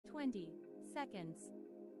20 seconds.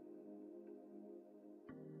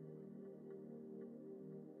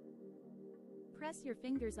 Press your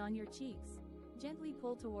fingers on your cheeks. Gently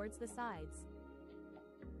pull towards the sides.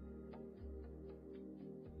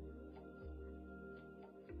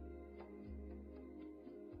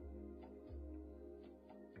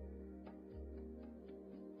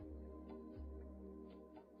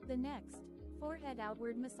 The next, forehead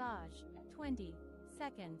outward massage. 20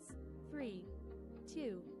 seconds. 3,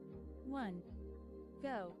 2, 1,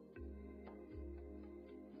 go.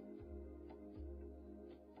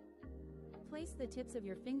 Place the tips of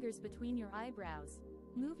your fingers between your eyebrows.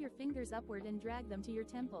 Move your fingers upward and drag them to your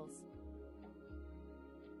temples.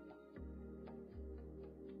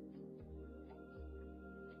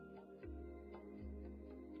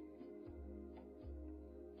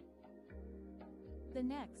 The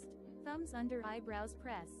next, thumbs under eyebrows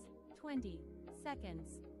press. 20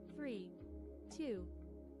 seconds. 3, 2,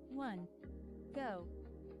 1, go.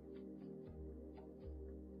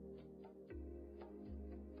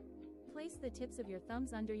 Place the tips of your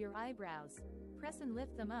thumbs under your eyebrows. Press and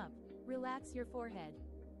lift them up. Relax your forehead.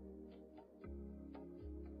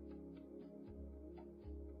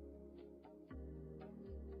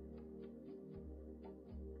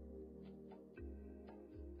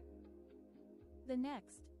 The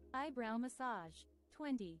next, eyebrow massage.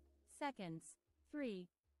 20 seconds. 3,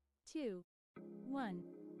 2, 1,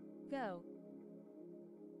 go.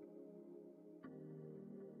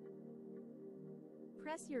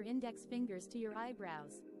 Press your index fingers to your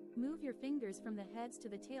eyebrows. Move your fingers from the heads to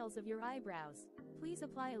the tails of your eyebrows. Please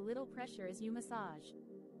apply a little pressure as you massage.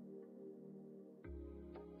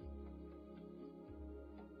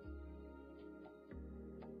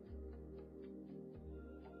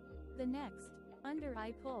 The next, under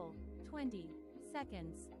eye pull. 20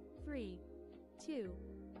 seconds. 3, 2,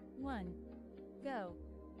 1, go.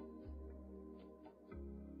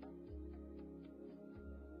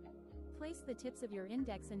 Place the tips of your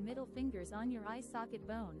index and middle fingers on your eye socket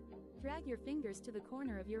bone. Drag your fingers to the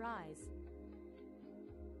corner of your eyes.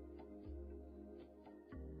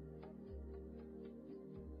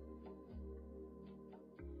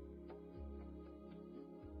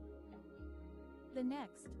 The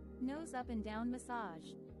next, nose up and down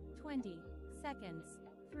massage. 20 seconds.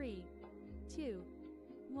 3, 2,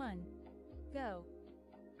 1, go.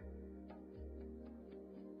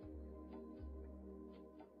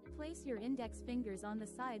 Place your index fingers on the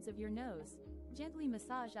sides of your nose. Gently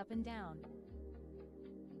massage up and down.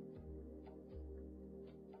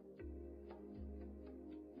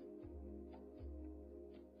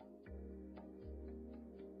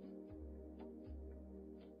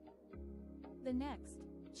 The next,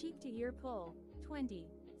 cheek to ear pull. 20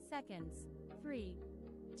 seconds. 3,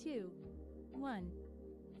 2, 1,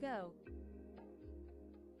 go.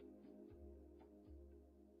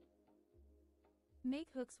 Make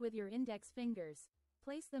hooks with your index fingers.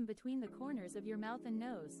 Place them between the corners of your mouth and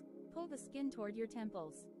nose. Pull the skin toward your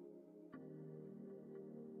temples.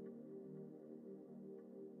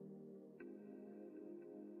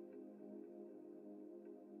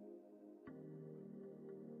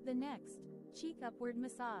 The next, cheek upward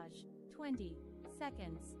massage. 20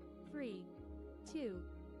 seconds. 3, 2,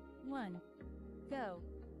 1, go.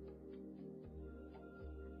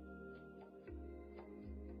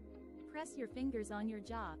 Press your fingers on your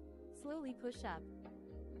jaw. Slowly push up.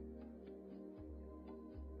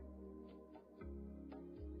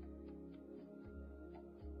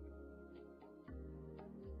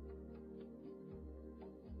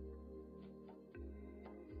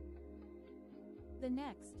 The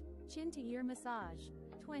next, chin to ear massage.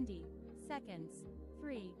 20 seconds.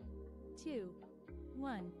 3, 2,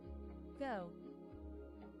 1, go.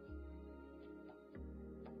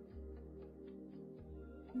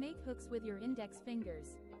 Make hooks with your index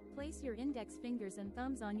fingers. Place your index fingers and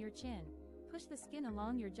thumbs on your chin. Push the skin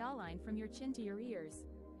along your jawline from your chin to your ears.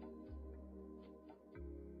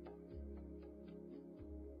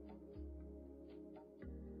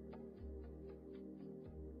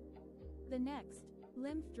 The next,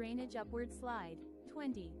 lymph drainage upward slide.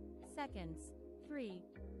 20 seconds. 3,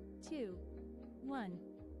 2, 1,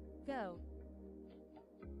 go.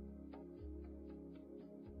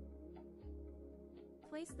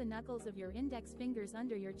 Place the knuckles of your index fingers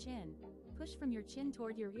under your chin. Push from your chin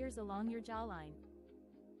toward your ears along your jawline.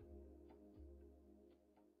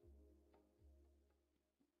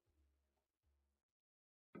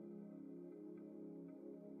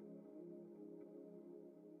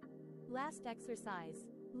 Last exercise,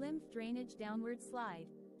 lymph drainage downward slide.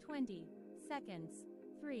 20 seconds.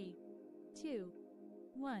 3, 2,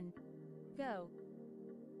 1, go.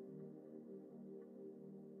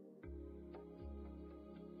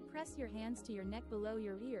 Press your hands to your neck below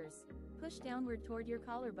your ears. Push downward toward your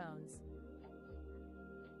collarbones.